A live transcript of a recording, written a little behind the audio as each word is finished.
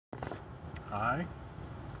Hi,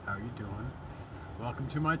 how you doing? Welcome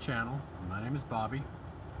to my channel. My name is Bobby.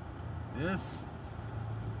 This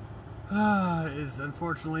is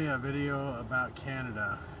unfortunately a video about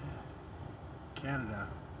Canada. Canada.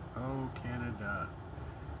 Oh, Canada.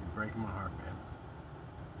 You're breaking my heart, man.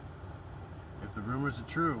 If the rumors are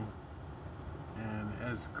true, and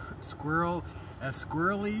as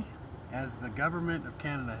squirrely as the government of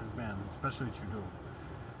Canada has been, especially Trudeau,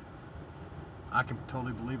 I can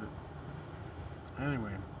totally believe it.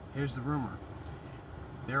 Anyway, here's the rumor.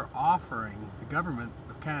 They're offering, the government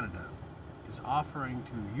of Canada is offering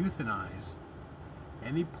to euthanize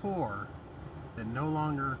any poor that no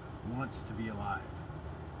longer wants to be alive.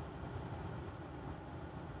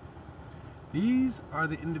 These are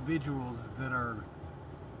the individuals that are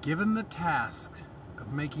given the task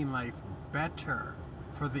of making life better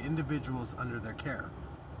for the individuals under their care.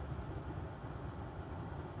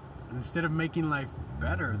 And instead of making life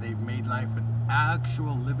better, they've made life an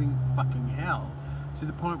actual living fucking hell, to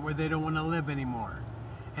the point where they don't want to live anymore.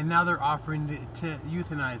 And now they're offering to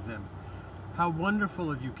euthanize them. How wonderful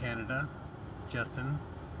of you, Canada. Justin.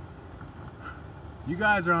 You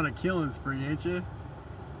guys are on a killing spree, ain't you?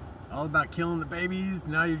 All about killing the babies.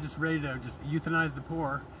 Now you're just ready to just euthanize the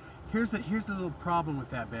poor. Here's the little problem with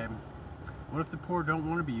that, babe. What if the poor don't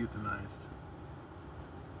want to be euthanized?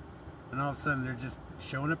 And all of a sudden they're just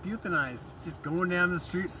showing up euthanized. Just going down the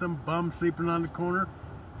street, some bum sleeping on the corner,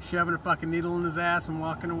 shoving a fucking needle in his ass and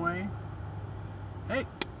walking away. Hey,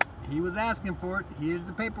 he was asking for it. Here's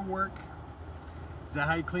the paperwork. Is that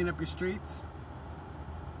how you clean up your streets?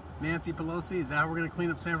 Nancy Pelosi, is that how we're going to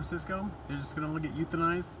clean up San Francisco? They're just going to look at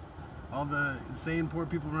euthanized? All the insane poor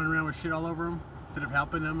people running around with shit all over them? Instead of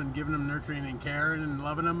helping them and giving them nurturing and caring and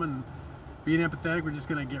loving them and being empathetic, we're just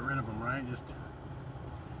going to get rid of them, right? Just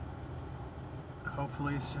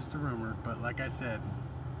hopefully it's just a rumor, but like I said,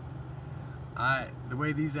 the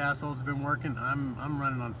way these assholes have been working, I'm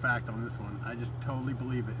running on fact on this one. I just totally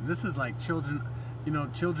believe it. And this is like children, you know,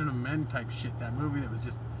 Children of Men type shit. That movie that was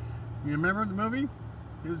just, you remember the movie?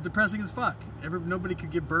 It was depressing as fuck. Nobody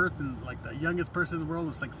could give birth, and like the youngest person in the world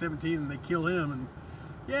was like 17, and they kill him, and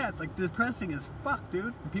yeah, it's like depressing as fuck,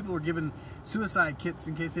 dude. And people were given suicide kits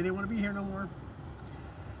in case they didn't want to be here no more.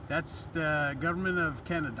 That's the government of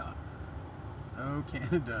Canada. Oh,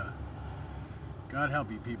 Canada. God help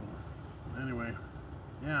you people. Anyway,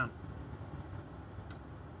 yeah.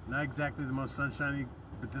 Not exactly the most sunshiny,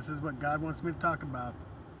 but this is what God wants me to talk about.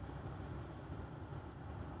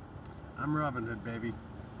 I'm Robin Hood, baby,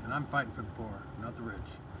 and I'm fighting for the poor, not the rich.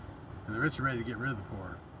 And the rich are ready to get rid of the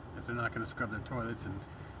poor if they're not going to scrub their toilets and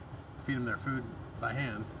feed them their food by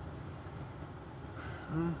hand.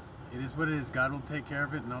 It is what it is. God will take care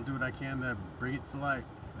of it, and I'll do what I can to bring it to light.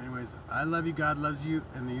 Anyways, I love you, God loves you,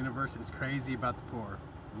 and the universe is crazy about the poor.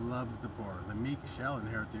 Loves the poor. The meek shall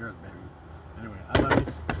inherit the earth, baby. Anyway, I love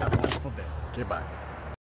you. Have a wonderful day. Goodbye.